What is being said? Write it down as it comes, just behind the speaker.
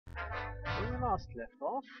last left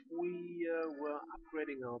off, we were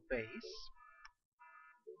upgrading our base,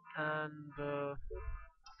 and I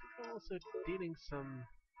think we're also dealing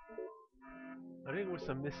with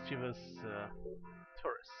some mischievous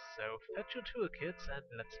tourists. So fetch your toolkits and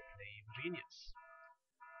let's play Genius.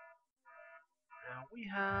 Now we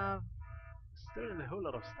have still a whole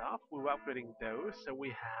lot of stuff. We were upgrading those, so we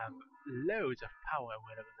have loads of power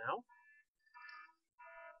available now.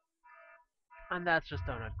 And that's just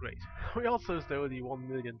downright great. We also stole the $1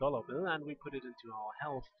 million bill and we put it into our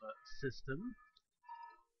health system.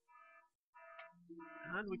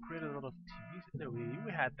 And we created a lot of TVs. No,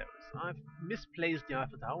 we had those. I've misplaced the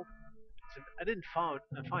Eiffel Tower. I didn't find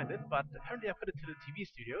it, but apparently I put it to the TV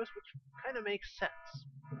studios, which kind of makes sense.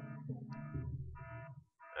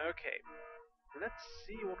 Okay, let's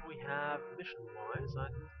see what we have mission-wise. I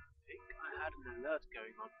think I had an alert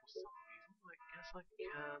going on for some reason. I guess I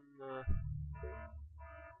can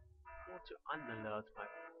afford to unalert my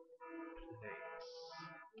place.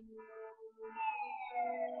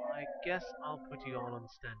 I guess I'll put you all on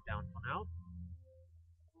stand down for now.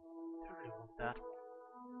 Don't really want that.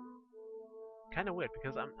 Kind of weird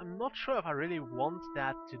because I'm not sure if I really want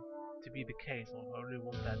that to be the case or if I really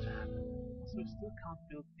want that to happen. Also, still can't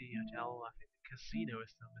build the hotel. I think the casino is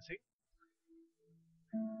still missing.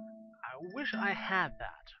 I wish I had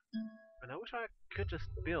that. And I wish I could just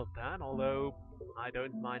build that, although I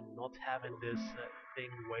don't mind not having this thing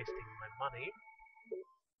wasting my money.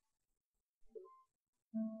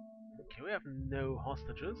 Okay, we have no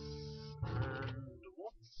hostages. And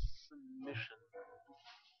what's the mission?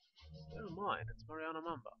 Never mind, it's Mariana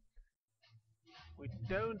Mamba. We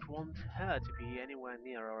don't want her to be anywhere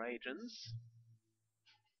near our agents.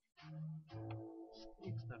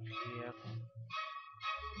 Sneak stuff here.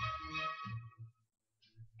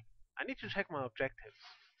 I need to check my objectives.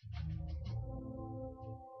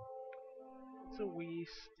 So we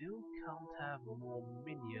still can't have more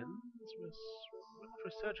minions. We're not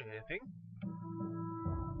researching anything.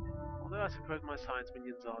 Although I suppose my science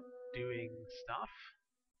minions are doing stuff.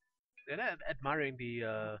 They're admiring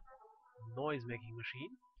the noise-making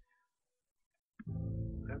machine.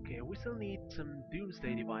 Okay, we still need some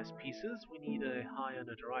Doomsday device pieces. We need a higher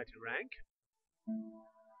notoriety rank.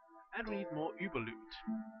 And we need more Uber loot.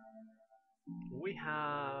 We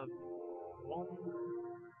have 1, 2,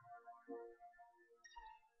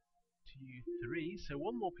 3. So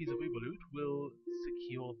one more piece of Uber loot will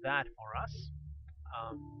secure that for us.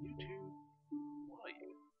 You two, what are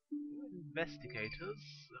you? You're investigators.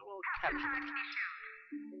 Well, capture them.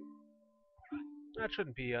 That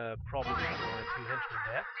shouldn't be a problem for my two henchmen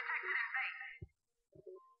there.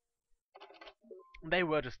 They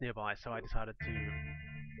were just nearby, so I decided to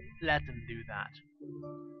let them do that.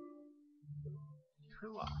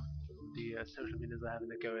 Well, the social medias are having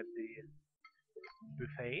a go at the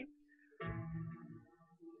buffet.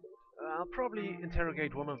 I'll probably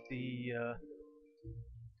interrogate um,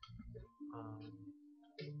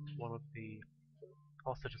 one of the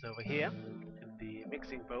hostages over here in the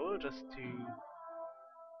mixing bowl, just to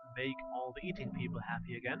make all the eating people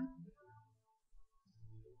happy again.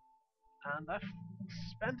 And I've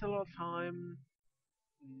spent a lot of time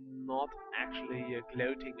not actually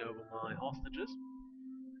gloating over my hostages,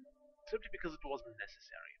 simply because it wasn't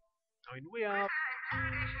necessary. I mean, we are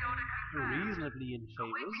reasonably in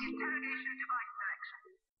favors,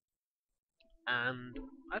 and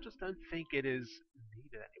I just don't think it is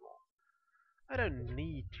needed anymore. I don't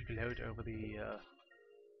need to gloat over the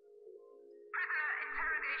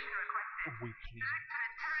weaklings.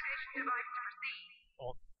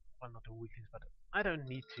 Or, well, not the weaklings, but I don't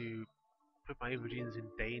need to put my Evogenians in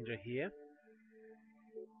danger here.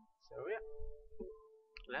 So yeah,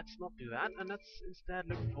 let's not do that, and let's instead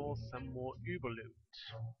look for some more Uber loot.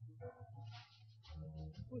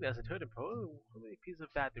 Oh, there's a totem pole. How many pieces of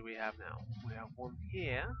that do we have now? We have one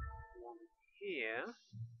here, one here.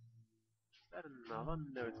 Is that another?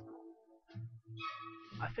 No, it's not.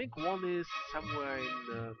 I think one is somewhere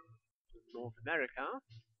in North America.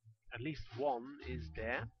 At least one is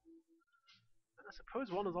there. And I suppose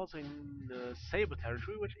one is also in Saber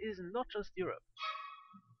territory, which is not just Europe.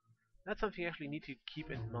 That's something you actually need to keep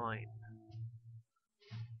in mind.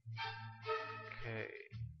 Okay.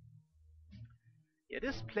 Yeah,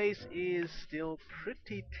 this place is still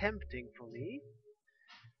pretty tempting for me,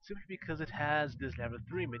 simply because it has this level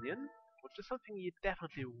 3 minion, which is something you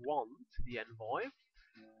definitely want, the Envoy.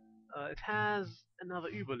 It has another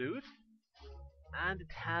Uber loot, and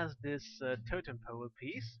it has this totem pole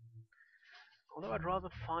piece, although I'd rather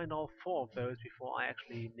find all 4 of those before I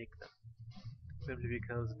actually nick them, simply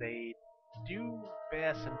because they do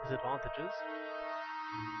bear some disadvantages,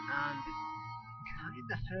 and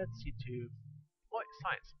kinda hurts you to... Oh,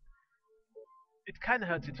 science. It kinda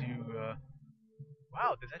hurts you to...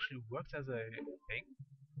 Wow, this actually works as a thing.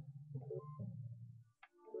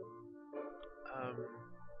 Um,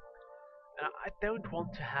 and I don't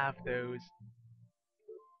want to have those...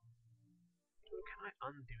 Can I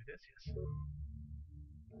undo this? Yes.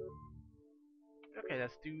 Okay,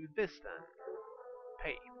 let's do this then.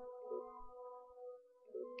 Pay.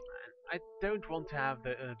 And I don't want to have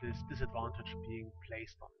this disadvantage being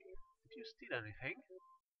placed on me. Did you steal anything?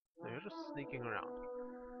 No, you're just sneaking around.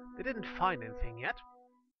 They didn't find anything yet.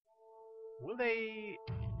 Will they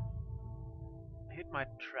hit my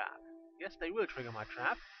trap? Yes, they will trigger my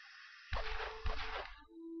trap.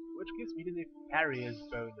 Which gives me the nefarious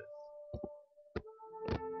bonus.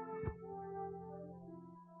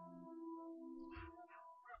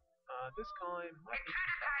 This guy might be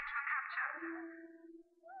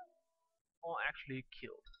or actually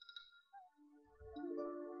killed.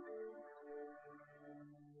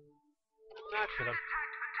 Nah, kill him.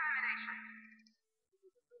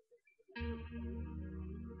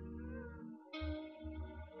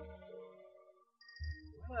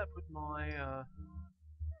 Where did I put my...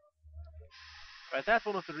 Right, that's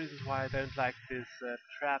one of the reasons why I don't like this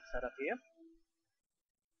trap setup here.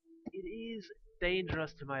 It is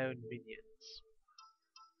dangerous to my own minions.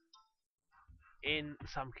 In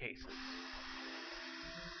some cases.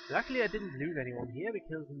 Luckily I didn't lose anyone here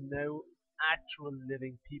because no actual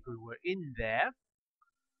living people were in there.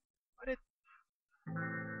 But it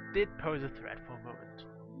did pose a threat for a moment.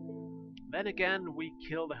 Then again, we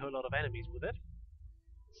killed a whole lot of enemies with it.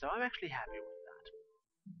 So I'm actually happy with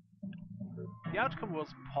that. The outcome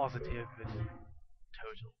was positive in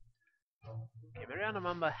total. Okay, Mariana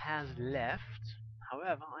Mamba has left.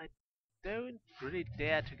 However, I don't really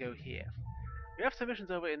dare to go here. We have some missions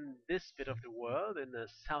over in this bit of the world, in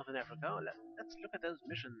Southern Africa. Let's look at those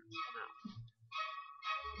missions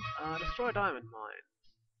for now. Destroy a diamond mine.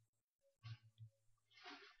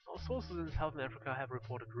 Our sources in Southern Africa have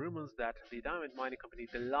reported rumors that the diamond mining company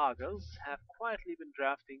the Lagers have quietly been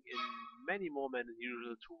drafting in many more men than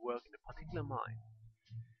usual to work in a particular mine.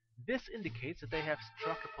 This indicates that they have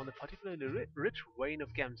struck upon a particularly rich vein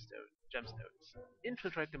of gemstones.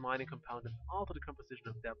 Infiltrate the mining compound and alter the composition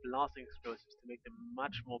of their blasting explosives to make them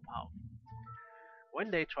much more powerful.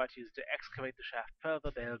 When they try to use it to excavate the shaft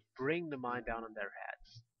further, they'll bring the mine down on their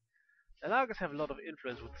heads. The Lagers have a lot of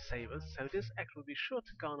influence with the Sabres, so this act will be sure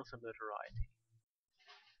to garner some notoriety.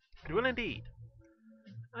 It will indeed.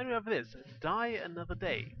 And we have this, Die Another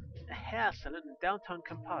Day. A hair salon in downtown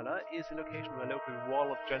Kampala is the location where local Wall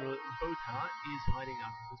of General Botha is hiding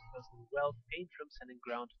out. This personal wealth gained from selling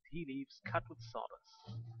ground tea leaves cut with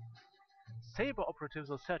sawdust. Sabre operatives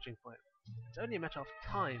are searching for him. It's only a matter of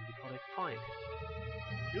time before they find him.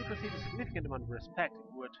 You would receive a significant amount of respect if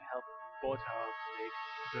you were to help Botha make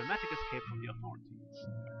a dramatic escape from the authorities.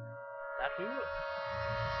 That we would.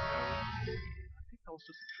 So, I think that was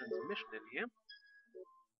just a transmission in here.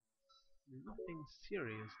 Nothing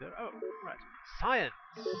serious there. Oh, right. Science!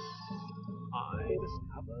 I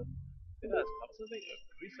discovered... Did I discover something?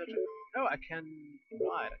 Researching... Oh, I can...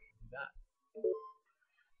 Right, I can do that.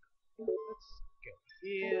 Let's go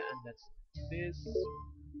here, and let's do this,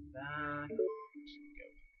 that, go.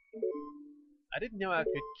 I didn't know I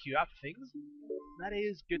could queue up things. That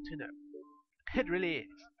is good to know. It really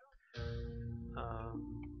is.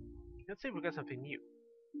 Let's see if we got something new.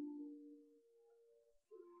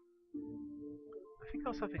 I think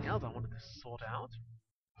there was something else I wanted to sort out.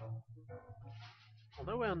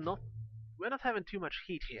 Although we're not having too much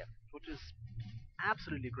heat here, which is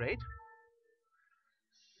absolutely great.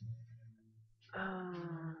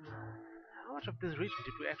 How much of this region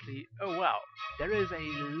did we actually... Oh wow, there is a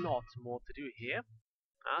lot more to do here.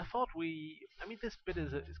 I thought I mean, this bit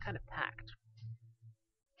is kind of packed.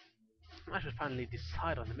 I should finally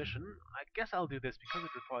decide on the mission. I guess I'll do this because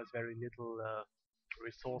it requires very little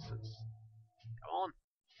resources. Come on.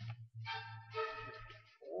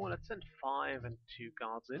 Oh, let's send 5 and 2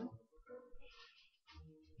 guards in.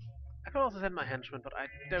 I could also send my henchmen, but I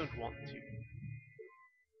don't want to.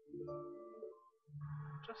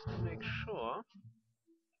 Just to make sure.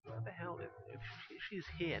 Where the hell is... She's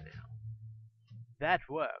here now. That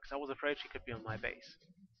works. I was afraid she could be on my base.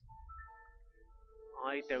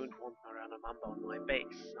 I don't want Mariana Mamba on my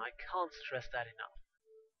base. I can't stress that enough.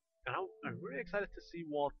 And I'm really excited to see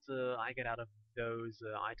what I get out of those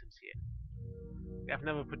items here. I've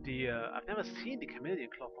never seen the chameleon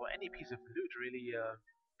cloth or any piece of loot really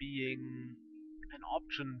being an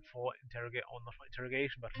option for not for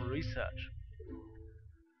interrogation, but for research.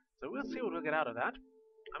 So we'll see what we'll get out of that.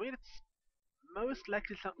 I mean, it's most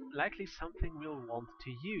likely something we'll want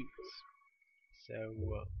to use.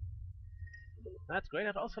 So that's great.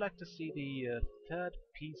 I'd also like to see the third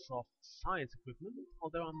piece of science equipment,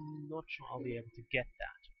 although I'm not sure I'll be able to get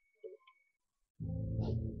that.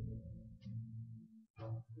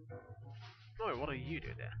 Oh, what are you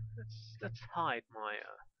doing there? Let's hide my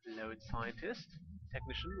lone scientist,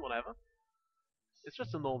 technician, whatever. It's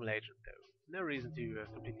just a normal agent, though. No reason to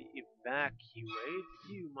completely evacuate.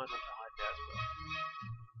 You might want to hide there as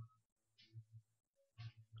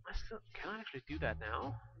well. Can I actually do that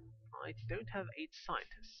now? I don't have 8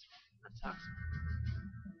 scientists. That sucks.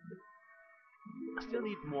 I still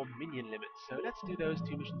need more minion limits, so let's do those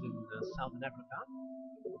 2 missions in Southern Africa.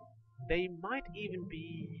 They might even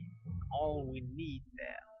be all we need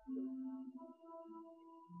there.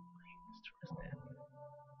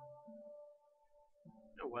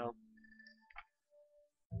 Oh well.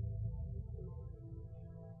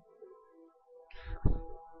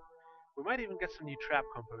 We might even get some new trap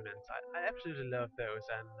components. I absolutely love those,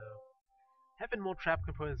 and having more trap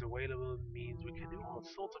components available means we can do all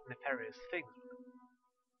sorts of nefarious things with them.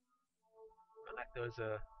 I like those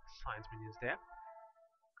science minions there.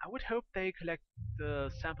 I would hope they collect the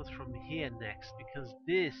samples from here next, because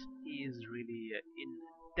this is really in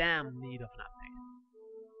damn need of an update.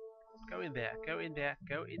 Go in there, go in there,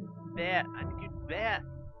 go in there. I need you there.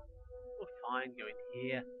 Oh, fine, go in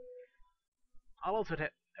here. I'll also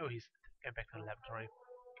take. Oh, he's going back to the laboratory.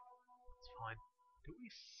 It's fine. Do we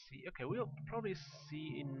see? Okay, we'll probably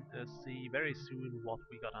see very soon what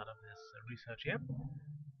we got out of this research here.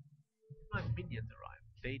 My minions arrived.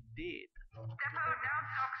 They did. Depot now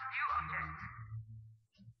stocks new objects.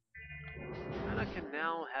 And I can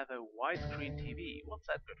now have a widescreen TV. What's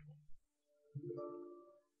that good for?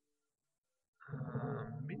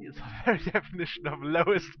 Minions are very definition of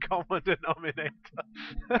lowest common denominator.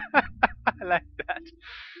 I like that.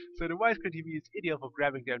 So the widescreen TV is ideal for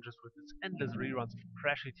grabbing the interest with its endless reruns of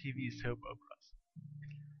trashy TV soap operas.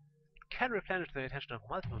 It can replenish the attention of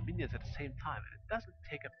multiple minions at the same time, and it doesn't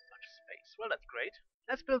take up much space. Well, that's great.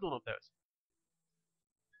 Let's build one of those.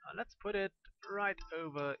 Let's put it right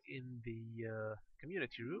over in the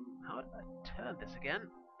community room. How do I turn this again?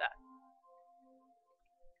 That.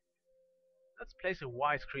 Let's place a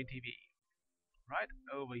widescreen TV right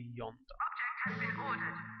over yonder. Object has been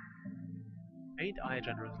ordered. Ain't I a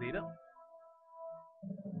generous leader?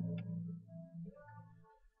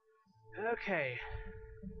 Okay.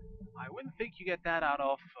 I wouldn't think you get that out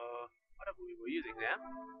of whatever we were using there.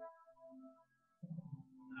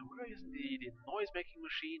 We were using the noise-making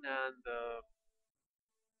machine and the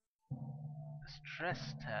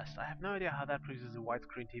stress test. I have no idea how that produces a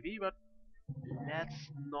widescreen TV, but let's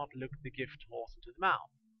not look the gift horse into the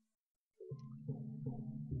mouth.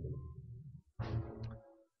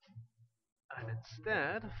 And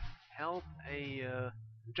instead, help a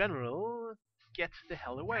general get the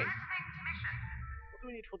hell away. What do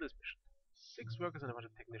we need for this mission? 6 workers and a bunch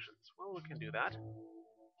of technicians. Well, we can do that.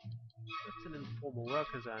 That's an informal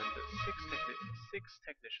workers and 6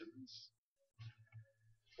 technicians.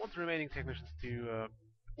 Want the remaining technicians to,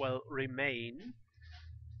 well, remain.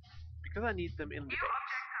 Because I need them in the base.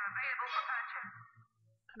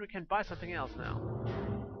 And we can buy something else now.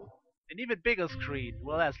 An even bigger screen.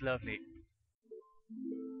 Well, that's lovely.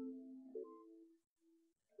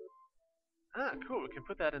 Ah, cool. We can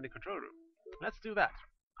put that in the control room. Let's do that.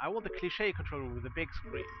 I want the cliché control room with a big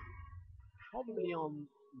screen. Probably on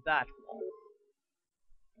that wall.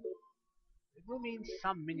 It will mean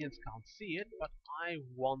some minions can't see it, but I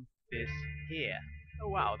want this here. Oh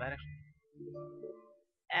wow, that actually...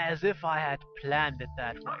 As if I had planned it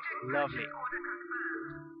that way. Lovely.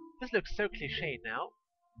 This looks so cliched now.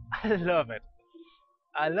 I love it.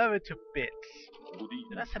 I love it to bits.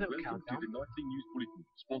 Did I set up a countdown? To the nightly news bulletin,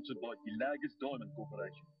 sponsored by Delagers Diamond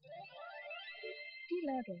Corporation.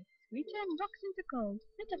 Delagers, we turn rocks into gold,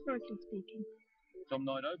 metaphorically speaking. From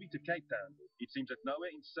Nairobi to Cape Town, it seems that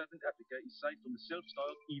nowhere in southern Africa is safe from the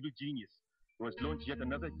self-styled evil genius, who has launched yet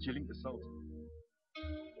another chilling assault.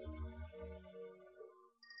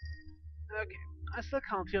 Okay, I still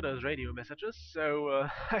can't hear those radio messages, so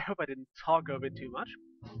I hope I didn't talk over it too much.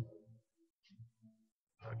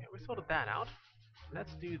 Okay, we sorted that out.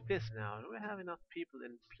 Let's do this now. Do we have enough people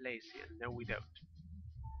in place here? No, we don't.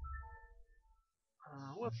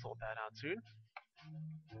 We'll sort that out soon.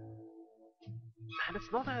 And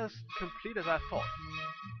it's not as complete as I thought.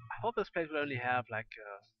 I thought this place would only have like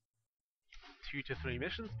 2 to 3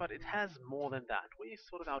 missions, but it has more than that. We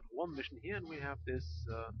sorted out 1 mission here, and we have this.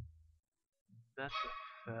 That's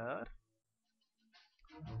a third.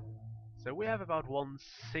 So we have about 1/6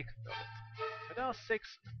 of it. So there are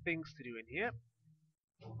 6 things to do in here.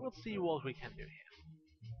 We'll see what we can do here.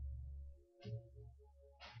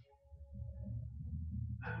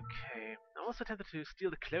 Okay, I'm also tempted to steal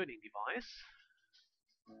the cloning device.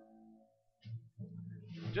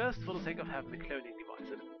 Just for the sake of having the cloning device.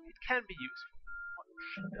 It can be useful. Oh,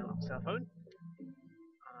 shut down, cell phone.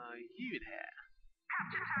 You there.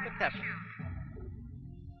 Capture Get time captured. issued.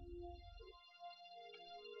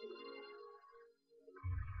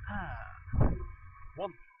 Ah,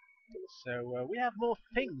 one. So we have more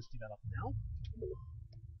things developed now.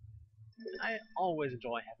 I always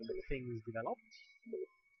enjoy having things developed.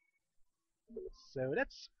 So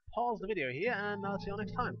let's pause the video here and I'll see you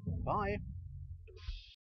next time. Bye!